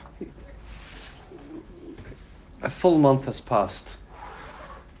A full month has passed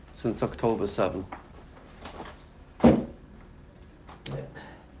since October 7.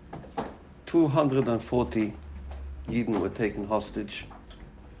 240 Yidden were taken hostage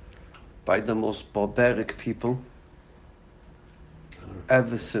by the most barbaric people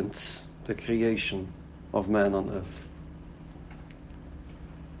ever since the creation of man on earth.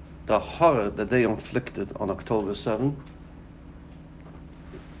 The horror that they inflicted on October 7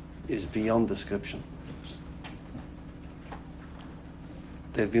 is beyond description.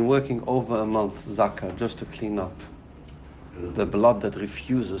 They've been working over a month, Zaka, just to clean up the blood that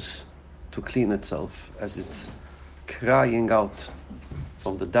refuses to clean itself as it's crying out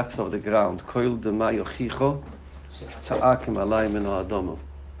from the depth of the ground. Koil demai yochicho tza'akim alai min ha'adomo.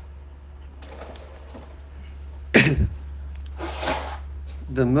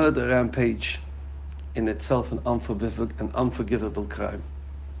 The murder rampage in itself an unforgivable crime.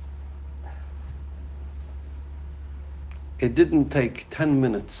 It didn't take 10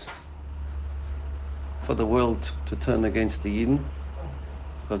 minutes for the world to turn against the Yidden,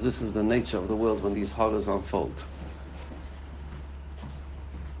 because this is the nature of the world when these horrors unfold.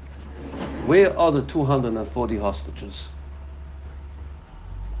 Where are the 240 hostages?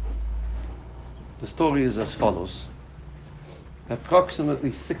 The story is as follows.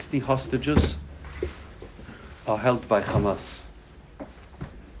 Approximately 60 hostages are held by Hamas.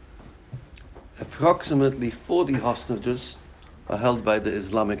 Approximately 40 hostages are held by the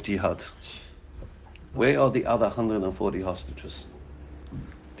Islamic Jihad. Where are the other 140 hostages?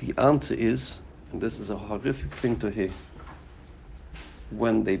 The answer is, and this is a horrific thing to hear,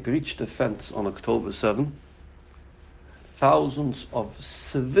 when they breached the fence on October 7, thousands of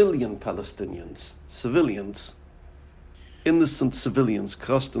civilian Palestinians, innocent civilians,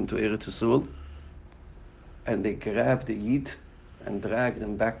 crossed into Eretz Yisrael, and they grabbed the Yid and dragged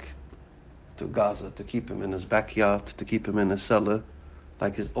him back to Gaza to keep him in his backyard, to keep him in a cellar,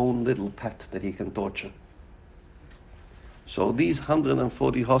 like his own little pet that he can torture. So these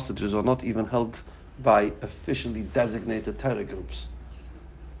 140 hostages are not even held by officially designated terror groups,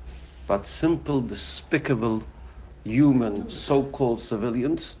 but simple, despicable, human, so-called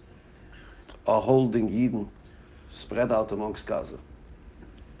civilians are holding Yidden spread out amongst Gaza.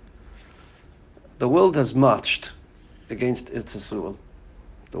 The world has marched against Eretz Yisrael.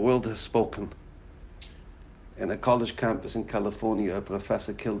 The world has spoken. In a college campus in California, a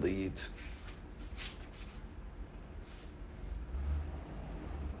professor killed a Yid.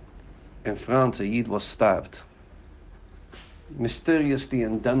 In France, a Yid was stabbed. Mysteriously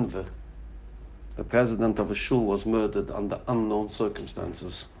in Denver, the president of a shul was murdered under unknown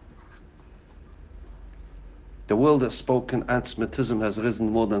circumstances. The world has spoken. Anti-Semitism has risen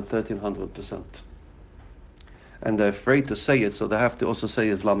more than 1,300%. And they're afraid to say it, so they have to also say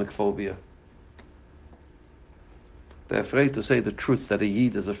Islamic phobia. They're afraid to say the truth that a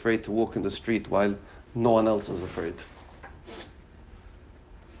Yid is afraid to walk in the street while no one else is afraid.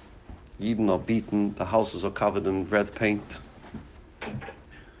 Yidden are beaten, the houses are covered in red paint,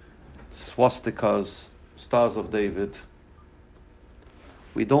 swastikas, stars of David.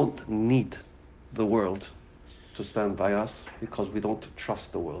 We don't need the world to stand by us because we don't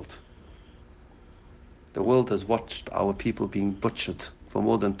trust the world. The world has watched our people being butchered for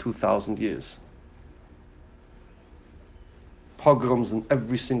more than 2,000 years. Pogroms in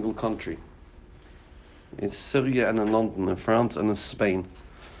every single country. In Syria and in London, in France and in Spain.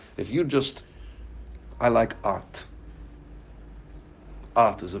 I like art.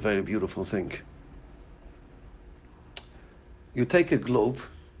 Art is a very beautiful thing. You take a globe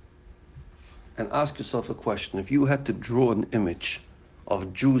and ask yourself a question. If you had to draw an image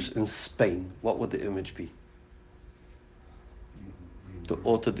of Jews in Spain, what would the image be? The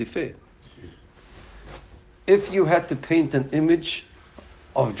Auto de Fe. If you had to paint an image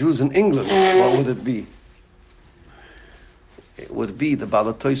of Jews in England, what would it be? It would be the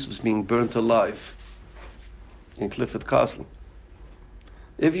Balatoisvs being burnt alive in Clifford Castle.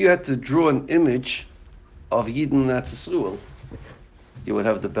 If you had to draw an image of Yidden at Yisrael, you would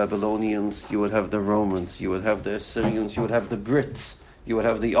have the Babylonians, you would have the Romans, you would have the Assyrians, you would have the Brits, you would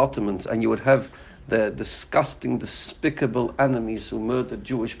have the Ottomans, and you would have the disgusting, despicable enemies who murdered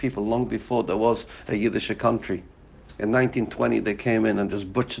Jewish people long before there was a Yiddish country. In 1920, they came in and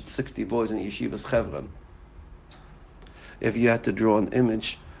just butchered 60 boys in Yeshivas Chevron. If you had to draw an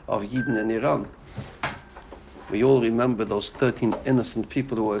image of Yidden in Iran, we all remember those 13 innocent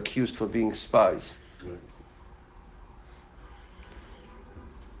people who were accused for being spies. Right.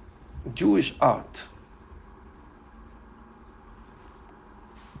 Jewish art.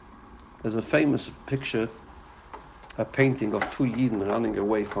 There's a famous picture, a painting of two Yidden running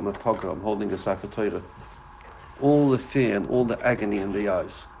away from a pogrom, holding a Sefer Torah. all the fear and all the agony in the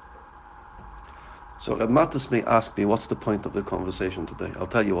eyes. So Reb Matis may ask me, what's the point of the conversation today? I'll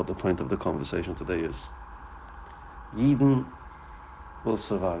tell you what the point of the conversation today is. Yidden will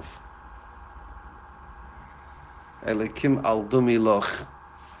survive. Elikim al dumi loch.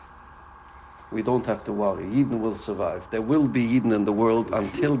 We don't have to worry. Yidden will survive. There will be Yidden in the world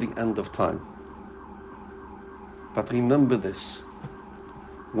until the end of time. But remember this.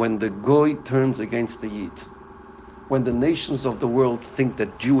 When the Goy turns against the Yid, when the nations of the world think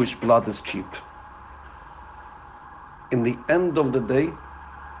that Jewish blood is cheap, in the end of the day,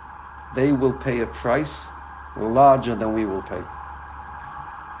 they will pay a price larger than we will pay.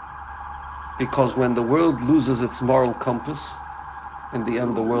 Because when the world loses its moral compass, in the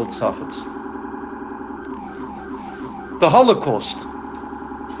end the world suffers. The Holocaust,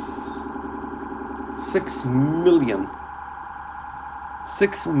 6 million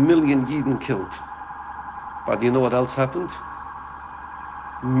Yidden killed. But you know what else happened?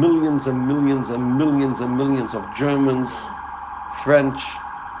 Millions and millions and millions and millions of Germans, French,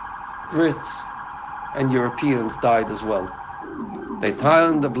 Brits, and Europeans died as well. They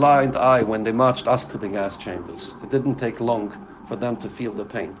turned a blind eye when they marched us to the gas chambers. It didn't take long for them to feel the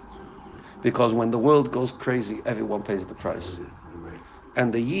pain. Because when the world goes crazy, everyone pays the price.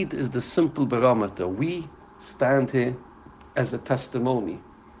 And the Yid is the simple barometer. We stand here as a testimony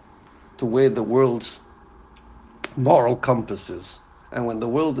to where the world's moral compass is. And when the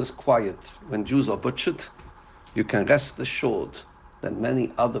world is quiet, when Jews are butchered, you can rest assured that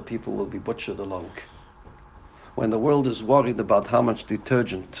many other people will be butchered along. When the world is worried about how much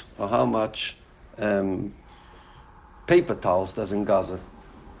detergent or how much paper towels there's in Gaza,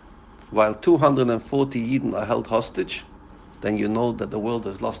 while 240 Yidden are held hostage, then you know that the world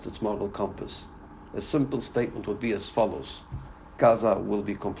has lost its moral compass. A simple statement would be as follows. Gaza will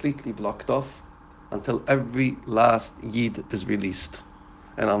be completely blocked off until every last Yid is released.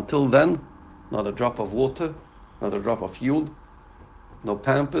 And until then, not a drop of water, not a drop of fuel, no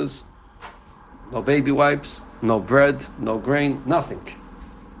Pampers, no baby wipes, no bread, no grain, nothing.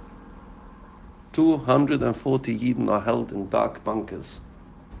 240 Yidden are held in dark bunkers.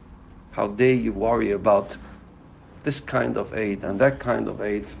 How dare you worry about this kind of aid and that kind of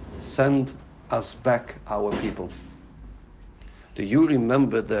aid? Send us back our people. Do you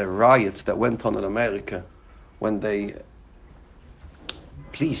remember the riots that went on in America when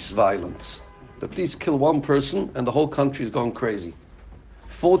police violence? The police kill one person and the whole country is going crazy.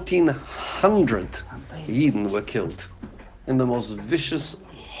 1,400 Yidden were killed in the most vicious,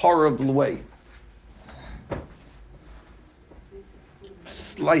 horrible way.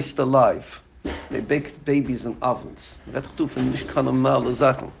 Sliced alive. They baked babies in ovens. But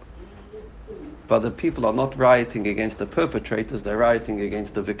the people are not rioting against the perpetrators, they're rioting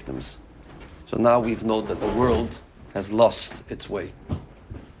against the victims. So now we've known that the world has lost its way.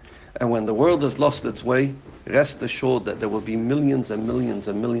 And when the world has lost its way, rest assured that there will be millions and millions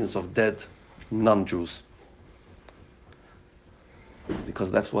and millions of dead non-Jews.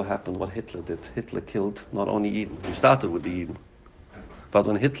 Because that's what happened, what Hitler did. Hitler killed not only Eden, he started with the Eden. But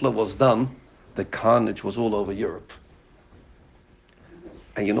when Hitler was done, the carnage was all over Europe.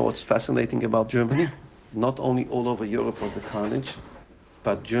 And you know what's fascinating about Germany? Not only all over Europe was the carnage,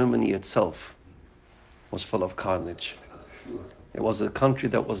 but Germany itself was full of carnage. It was a country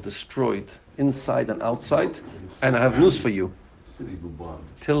that was destroyed inside and outside. And I have news for you.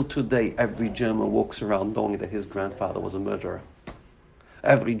 Till today, every German walks around knowing that his grandfather was a murderer.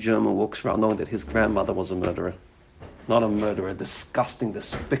 Every German walks around knowing that his grandmother was a murderer. Not a murderer, a disgusting,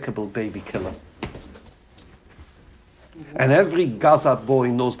 despicable baby killer. And every Gaza boy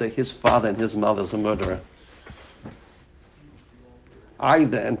knows that his father and his mother is a murderer.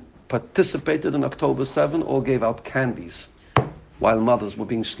 Either participated in October 7 or gave out candies while mothers were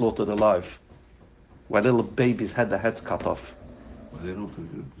being slaughtered alive, while little babies had their heads cut off.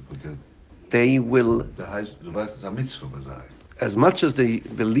 They will, as much as they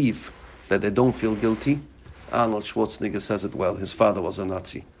believe that they don't feel guilty, Arnold Schwarzenegger says it well, his father was a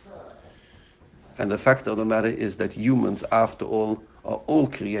Nazi. And the fact of the matter is that humans, after all, are all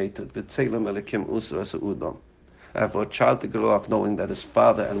created with Tzelem Elikim Usra Se'udam. And for a child to grow up knowing that his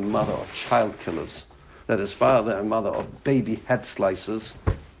father and mother are child killers, that his father and mother are baby head slicers,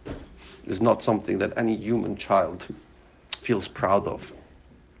 is not something that any human child feels proud of.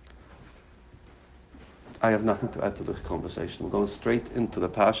 I have nothing to add to this conversation. I'm going straight into the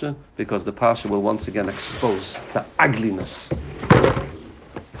Pasha, because the Pasha will once again expose the ugliness,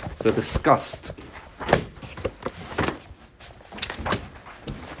 the disgust.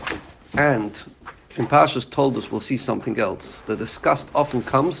 And in Pasha's told us we'll see something else. The disgust often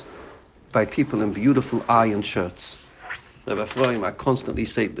comes by people in beautiful iron shirts. Rabbi Ephraim, I constantly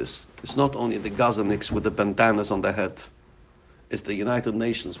say this. It's not only the Gazaniks with the bandanas on their head. It's the United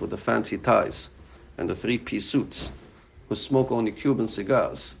Nations with the fancy ties and the three-piece suits who smoke only Cuban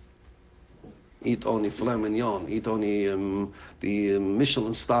cigars, eat only filet mignon, eat only the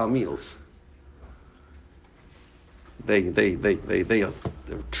Michelin star meals. They're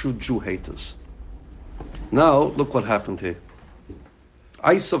true Jew haters. Now, look what happened here.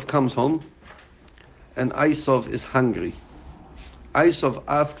 Isov comes home, and Isov is hungry. Isov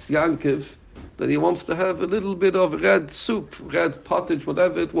asks Yankov that he wants to have a little bit of red soup, red pottage,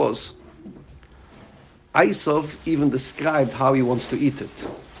 whatever it was. Isov even described how he wants to eat it.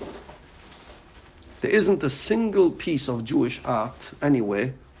 There isn't a single piece of Jewish art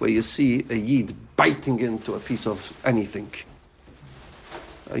anywhere where you see a Yid biting into a piece of anything.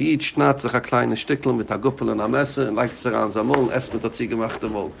 A Yid schnarrt sich a kleine Stückel mit a Guppel und a Messer und legt sich an sein Maul und esst mit der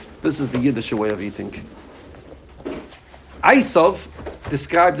ziegemachte Wohl. This is the Yiddish way of eating. Isov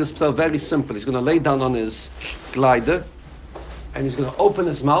described this very simple. He's going to lay down on his glider and he's going to open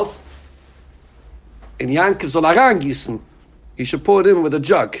his mouth and Yankov soll herangießen. He should pour it in with a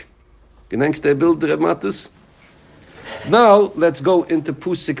jug. Gedenkst der Bilder, Mattes? Now, let's go into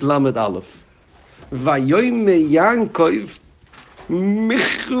Pusik Lamed Aleph. Vayoyme Yankov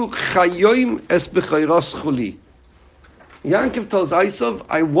Michu Chayoim es Bechayras Chuli. Yankov tells Isov,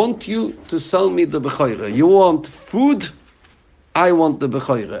 I want you to sell me the Bechayra. You want food? I want the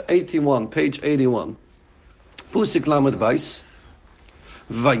Bechayra. 81, page 81. Pusik Lamed Beis.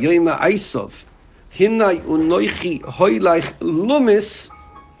 Vayoyme Isov Hinai unoichi hoylach lumis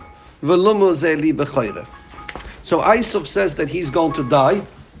velumo zeli bechayre. So Isov says that he's going to die,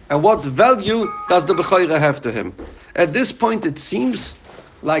 and what value does the bechayre have to him? At this point, it seems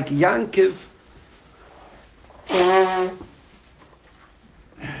like Yankov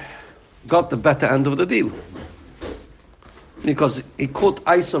got the better end of the deal, because he caught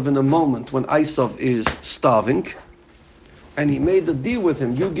Isov in a moment when Isov is starving, and he made a deal with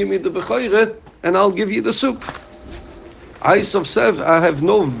him. You give me the bechayre, and I'll give you the soup. Isov said, I have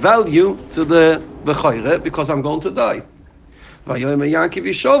no value to the bechayre because I'm going to die. Vayoyme Yankov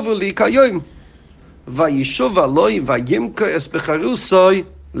yishovu li kayoyim. Vayishuv aloi vayimka es becharusoi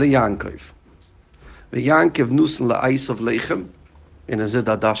leYankov. Yankov nusen leIsov lechem. In a zed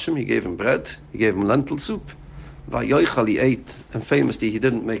adashim, he gave him bread, he gave him lentil soup. Vayoichal, he ate, and famously he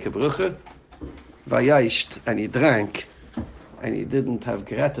didn't make a bruche. Vayisht, and he drank, and he didn't have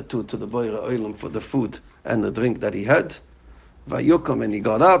gratitude to the Boire Oilam for the food and the drink that he had. Vayukom, and he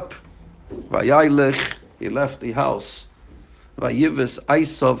got up. Vayaylech, he left the house. Vayives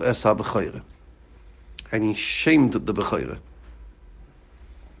Isov es ha-bechayre, and he shamed the bechayre.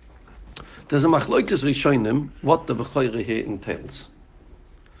 There's a machloikes rishonim what the bechayre here entails.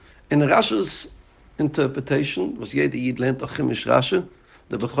 In Rashi's interpretation, was jeder Yid lernt auch Chimish Rashi,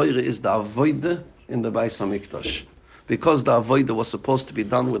 the bechayre is the avoide in the Beis HaMikdash. Because the avoida was supposed to be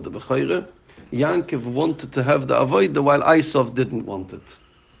done with the bechayre, Yankov wanted to have the avoida while Isov didn't want it.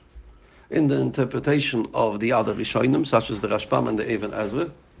 In the interpretation of the other Rishonim, such as the Rashbam and the Even Ezra,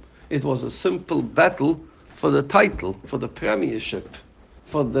 it was a simple battle for the title, for the premiership,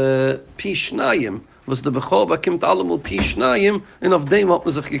 for the Pishnayim. Was the Bechor kimt allemol Pishnayim, and of dem hat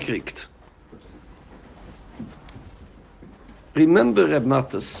man sich gekriegt. Remember Reb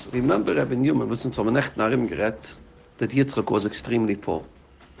Mattes, remember Reb Newman, wir sind so am Nacht nach ihm gerät, that Yitzchak was extremely poor.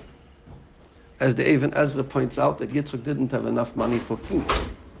 As the Even Ezra points out, that Yitzchak didn't have enough money for food.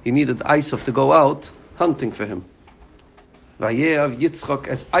 He needed Isov to go out hunting for him. Vayehav Yitzchak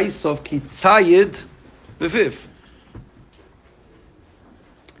as Isov ki tzayid beviv.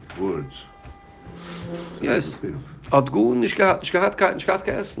 Words. Yes. Hat gut nicht gehabt kein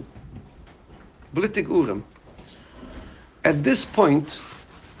Essen. Blittig Urem. At this point,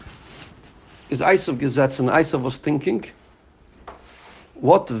 is Isov gesetzt, and Isov was thinking,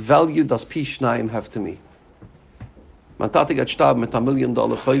 what value does Pishnayim have to me? Man tate geht starben mit $1 million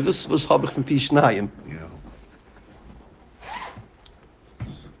Chayvus, was habe ich von Pishnayim? Yeah.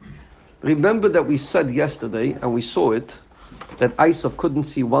 Remember that we said yesterday, and we saw it, that Isov couldn't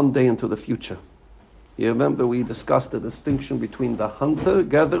see one day into the future. You remember we discussed the distinction between the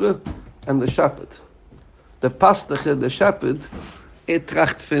hunter-gatherer and the shepherd. The pastiche, the shepherd,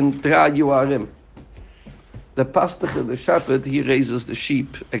 tracht von 3 Jahren. The pastiche, the shepherd, he raises the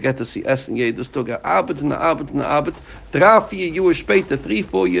sheep. Get to see essen jedes Tag. Arbeit. 3-4 years später,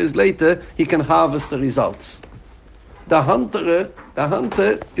 3-4 years later, he can harvest the results. The hunter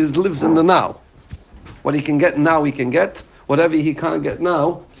lives in the now. What he can get now, he can get. Whatever he can't get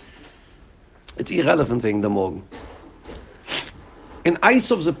now, it's irrelevant wegen der Morgen. In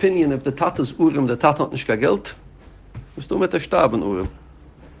Eisov's opinion, if the Tata's Urim, the Tata hat nicht kein Geld, was du mit der Staben Urim?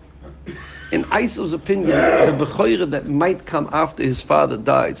 In Eisov's opinion, the Bechoire that might come after his father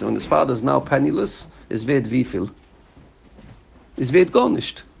died, so when his father is now penniless, is wert wie viel? Is wert gar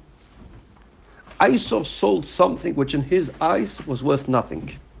nicht. Eisov sold something which in his eyes was worth nothing.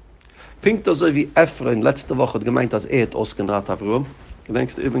 Pinkt also wie Ephraim letzte Woche hat gemeint, dass hat ausgenrat Avrom.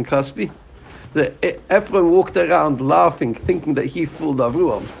 Gedenkst du Ibn Kaspi? Ephraim walked around laughing, thinking that he fooled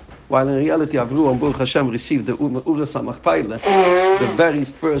Avrom. While in reality, Avrom, Baruch Hashem, received the Uras HaMachpeile, the very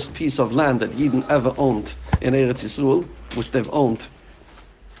first piece of land that Yidden ever owned in Eretz Yisrael, which they've owned.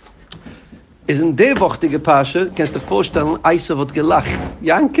 Is in der wochtige Pasche, kannst du dir vorstellen, Eisov hat gelacht.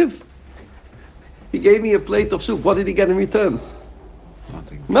 Yankov? He gave me a plate of soup. What did he get in return?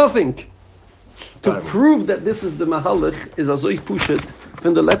 Nothing. To prove that this is the Mahalach is azoich pushet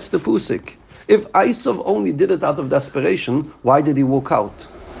from the letzte Pusik. If Eisov only did it out of desperation, why did he walk out?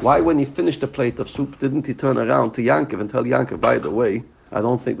 Why, when he finished the plate of soup, didn't he turn around to Yankov and tell Yankov, by the way, I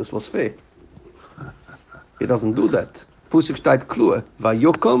don't think this was fair? He doesn't do that. Pusik steht klur.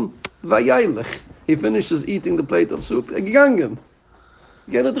 Vayokom, vayaylech. He finishes eating the plate of soup. Gegangen.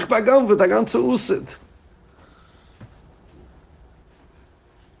 Gerne dich begann wird der ganze Usit.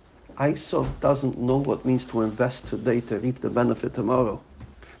 Eisov doesn't know what it means to invest today to reap the benefit tomorrow.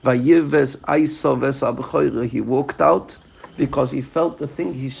 Vayives Eisov es abchoire. He walked out because he felt the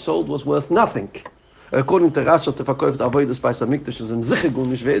thing he sold was worth nothing. According to Rashi, to verkauft Avodas bei Samikdash is im sicher gut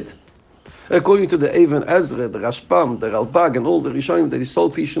nicht wert. According to the Even Ezra, the Rashbam, the Ralbag, and all the Rishonim that he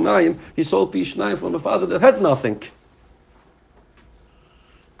sold Pishanayim from a father that had nothing.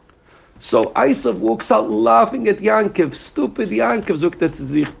 So Eisov walks out laughing at Yankov. Stupid Yankov, sagt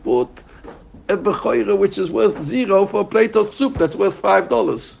sich, put a bechoire which is worth 0 for a plate of soup that's worth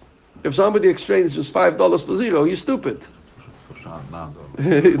 $5. If somebody exchanges $5 for 0, you're stupid.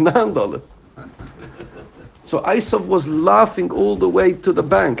 $9. So Eisov was laughing all the way to the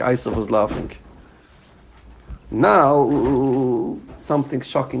bank. Eisov was laughing. Now, something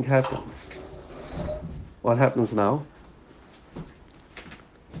shocking happens. What happens now?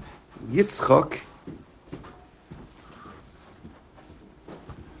 Yitzchak,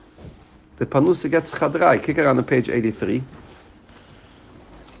 the Panusa gets Chadrai. Kick around on page 83.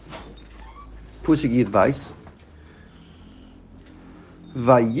 Pusik Yid Weiss.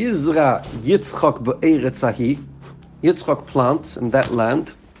 Vayizra Yitzchak be'eretz ahi. Yitzchak plants in that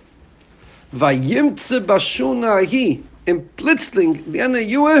land. Vayimtze bashuna ahi. Im Plitzling, die eine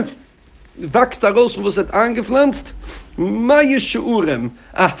Juhe, wächst daraus, was hat angepflanzt. Mayeshurim,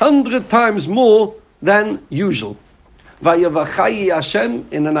 100 times more than usual. Vayavachayi Hashem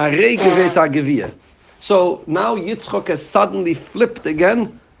in an arege gevir. So now Yitzchak has suddenly flipped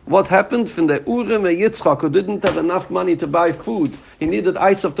again. What happened? From the Urim and Yitzchak, who didn't have enough money to buy food, he needed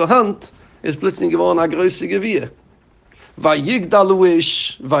Eisov to hunt, is plötzlich geworden a größe Gevir. Vayigdalu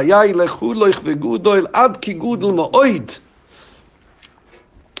ish, vayaylech huloich vegudoil ad ki gudel ma'oid.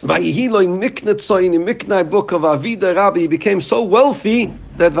 He became so wealthy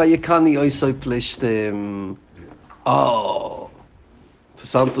that Vayikani also plished him. Oh,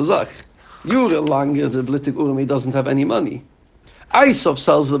 interessante Sache. Jure lang the Blitik Urim, he doesn't have any money. Eisov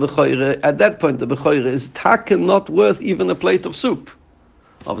sells the Bechoire. At that point, the Bechoire is taken not worth even a plate of soup.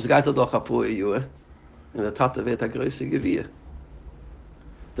 Aber es geht doch ein paar Jahre. Und der Tate wird ein größer Gewirr.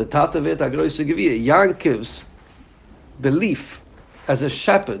 The Tate wird ein größer Gewirr. Yankov's belief as a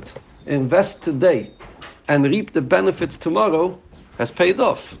shepherd, invest today and reap the benefits tomorrow, has paid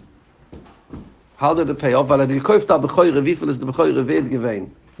off. How did it pay off? Weil gekauft hat Bechoire, wie viel ist der Bechoire wert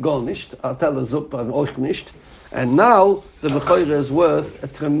gewesen? Gar nicht. Tell Suppe an euch nicht. And now the Bechoire is worth a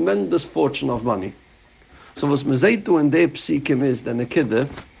tremendous fortune of money. So was man sagt in der Psikim is, then the kidde,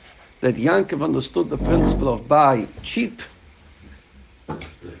 that Yankov understood the principle of buy cheap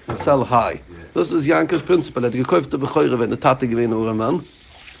and sell high. This is Yankov's principle. That gekauft the Bechoire when the Tate gewesen or a man,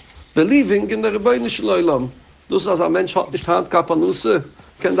 believing in the Rebbeinu Shloilam. Dus als ein Mensch hat nicht Handkapanusse,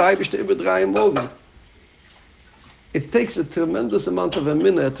 kann der Eibischte überdrehen morgen. It takes a tremendous amount of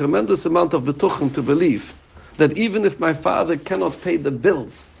emunah, a tremendous amount of betuchen to believe that even if my father cannot pay the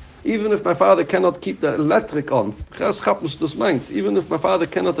bills, even if my father cannot keep the electric on, even if my father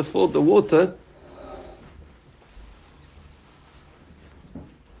cannot afford the water,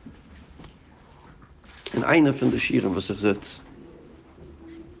 in einer von den Schieren, was ich sitze,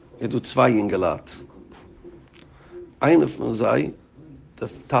 tut zwei hingelad. Einer von sei, der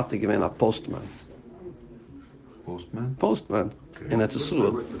Tate gewesen, ein Postman. Postman. Okay. In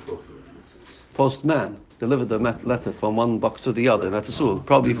Etzisruel. Postman delivered the letter from one box to the other in Etzisruel.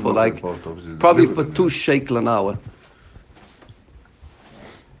 Probably for 2 shekel an hour.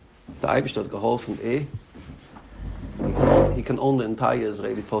 The Eibishter hat geholfen, he can own the entire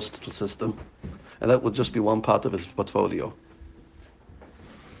Israeli postal system, and that would just be one part of his portfolio.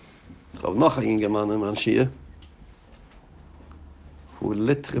 Ich habe noch einen Mann in Manschir, who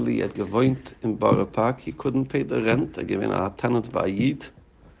literally had gewohnt in Borough Park. He couldn't pay the rent. He gave a tenant by Yid,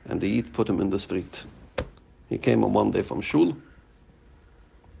 and the Yid put him in the street. He came on one day from shul.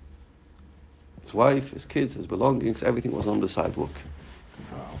 His wife, his kids, his belongings, everything was on the sidewalk.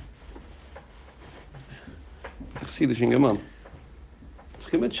 Wow. Ich sehe dich in Mann. Es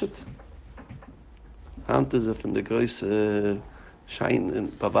ist gemitschet. Hand ist von der größten Schein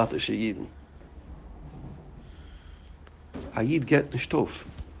in babatische Jiden. A Yid geht nicht auf.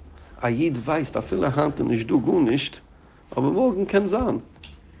 A Yid weiß, da viele Handen nicht du, gut nicht, aber morgen kann sein.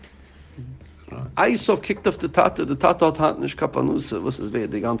 Eisov kicked auf die Tate hat Hand nicht kapanusse, was ist wer,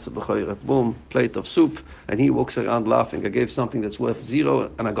 die ganze Becheure. Boom, plate of soup, and he walks around laughing. I gave something that's worth zero,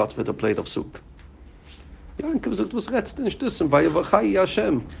 and I got with a plate of soup. Janke sagt, was redst du nicht wissen, weil ihr Chai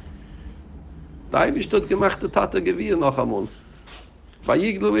Hashem. Da habe ich dort gemacht, die Tate gewirr noch einmal. Weil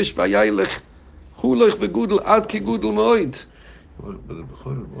Jigluisch, weil Jeilich, Huloch v'gudel, ad ki gudel moid. But the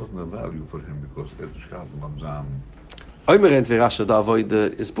Bechor wasn't a value for him because it's got Mamzam. Oimerent wie Rasha da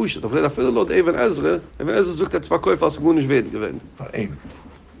woide is Bullshit. Auf jeder Fälle laut Even Ezra sucht er zwei Käufer, als gut nicht werden gewinnt. Verein.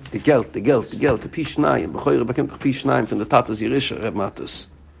 Die Geld, die Pi-Schneien. Bechoire bekommt doch Pi-Schneien von der Tate Sirische, Mattes.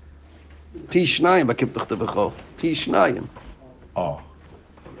 Pi-Schneien bekommt doch der Bechor. Pi-Schneien. Oh.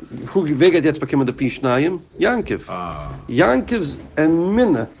 Wer geht jetzt bekommen der Pi-Schneien? Yankiv. Yankiv's en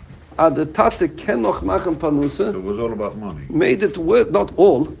Minne. The Tate can noch machen Panusse. It was all about money. Made it worth, not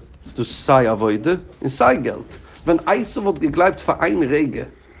all, to sei avoide, in sei Geld. Wenn Eise wird gegleibt für ein Rege,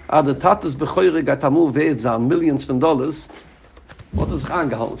 der Tates Becheure geht amul wert sein, Millions von Dollars, wird es sich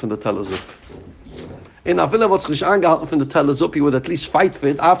angehalten von der Tellersuppe. In a Villa wird sich angehalten von der Tellersuppe, he would at least fight for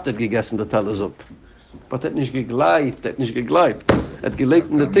it after gegessen der Tellersuppe. But hat nicht gegleibt. Hat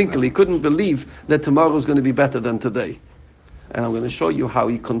gelebt in the Tinkel. He couldn't believe that tomorrow is going to be better than today. And I'm going to show you how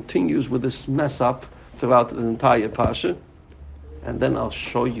he continues with this mess up throughout the entire Pasha. And then I'll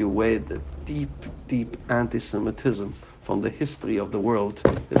show you where the deep anti-Semitism from the history of the world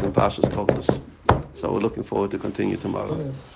is in Pasha's Toldos. So we're looking forward to continue tomorrow.